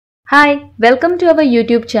Hi, welcome to our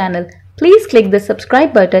YouTube channel. Please click the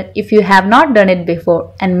subscribe button if you have not done it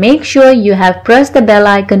before and make sure you have pressed the bell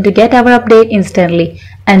icon to get our update instantly.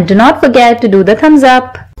 And do not forget to do the thumbs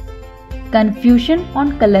up. Confusion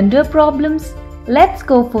on calendar problems? Let's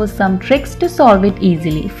go for some tricks to solve it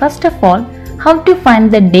easily. First of all, how to find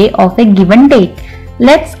the day of a given date.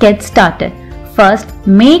 Let's get started. First,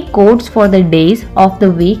 make codes for the days of the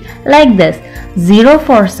week like this: 0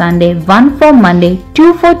 for Sunday, 1 for Monday,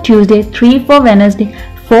 2 for Tuesday, 3 for Wednesday,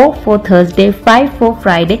 4 for Thursday, 5 for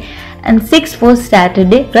Friday, and 6 for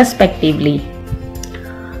Saturday respectively.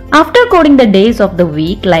 After coding the days of the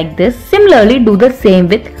week like this, similarly do the same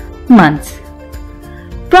with months.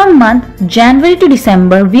 From month January to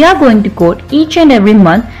December, we are going to code each and every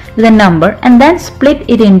month with a number and then split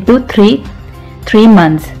it into three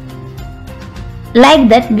months. Like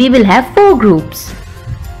that, we will have 4 groups.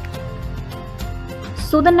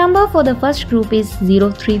 So the number for the first group is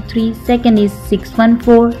 033, second is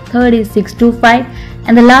 614, third is 625,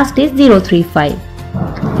 and the last is 035.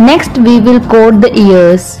 Next, we will code the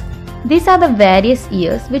years. These are the various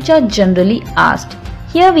years which are generally asked.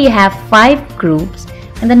 Here we have 5 groups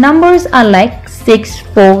and the numbers are like 6,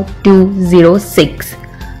 4, 2, 0, 6.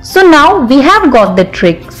 So now we have got the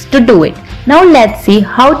tricks to do it. Now let's see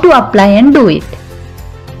how to apply and do it.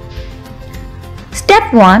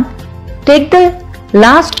 Step 1. Take the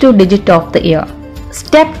last 2 digits of the year.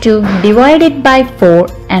 Step 2. Divide it by 4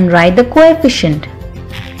 and write the coefficient.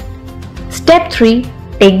 Step 3.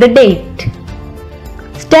 Take the date.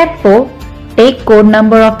 Step 4. Take code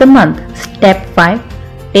number of the month. Step 5.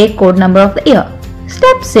 Take code number of the year.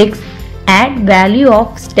 Step 6. Add value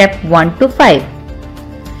of step 1 to 5.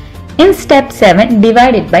 In step 7,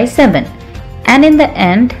 divide it by 7. And in the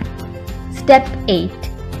end, step 8.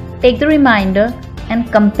 Take the remainder and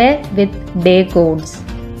compare with day codes.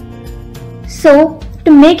 So,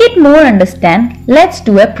 to make it more understand, let's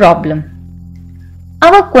do a problem.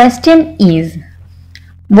 Our question is,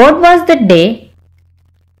 what was the day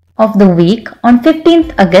of the week on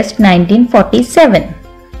 15th August 1947?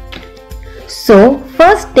 So,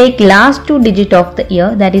 first take last 2 digits of the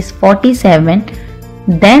year, that is 47,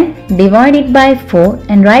 then divide it by 4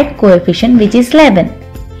 and write coefficient, which is 11.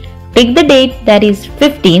 Take the date, that is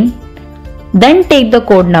 15, then take the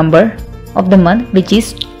code number of the month, which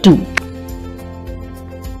is 2.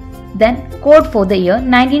 Then code for the year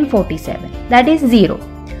 1947, that is 0.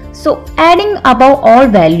 So adding above all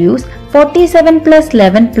values, 47 plus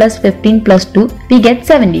 11 plus 15 plus 2, we get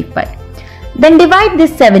 75. Then divide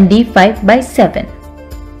this 75 by 7.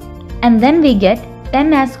 And then we get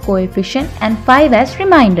 10 as coefficient and 5 as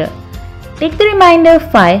remainder. Take the remainder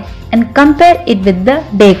 5 and compare it with the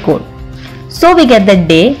day code. So we get the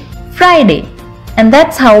day Friday, and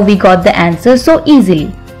that's how we got the answer so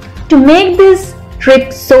easily. To make this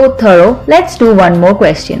trick so thorough, let's do one more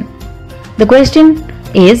question. The question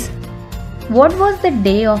is, what was the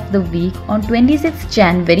day of the week on 26th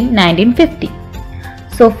January 1950?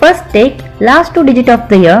 So first take last 2 digits of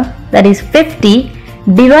the year, that is 50,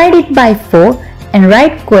 divide it by 4 and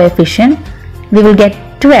write coefficient, we will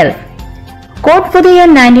get 12. Code for the year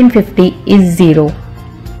 1950 is 0.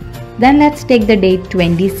 Then let's take the date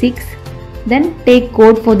 26. Then take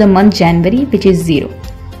code for the month January, which is 0.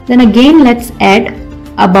 Then again let's add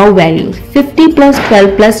above values. 50 plus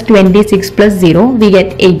 12 plus 26 plus 0, we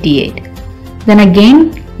get 88. Then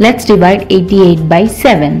again let's divide 88 by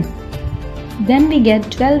 7. Then we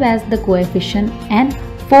get 12 as the coefficient and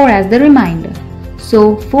 4 as the remainder.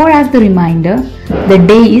 So 4 as the remainder, the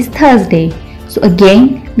day is Thursday. So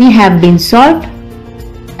again we have been solved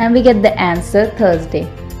and we get the answer Thursday.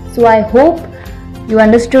 So I hope you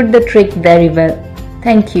understood the trick very well.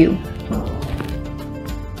 Thank you.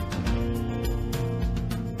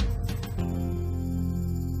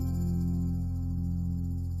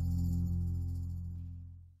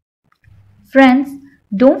 Friends,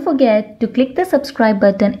 don't forget to click the subscribe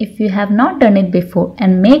button if you have not done it before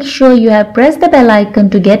and make sure you have pressed the bell icon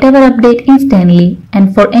to get our update instantly.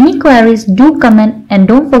 And for any queries, do comment and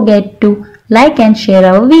don't forget to like and share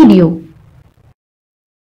our video.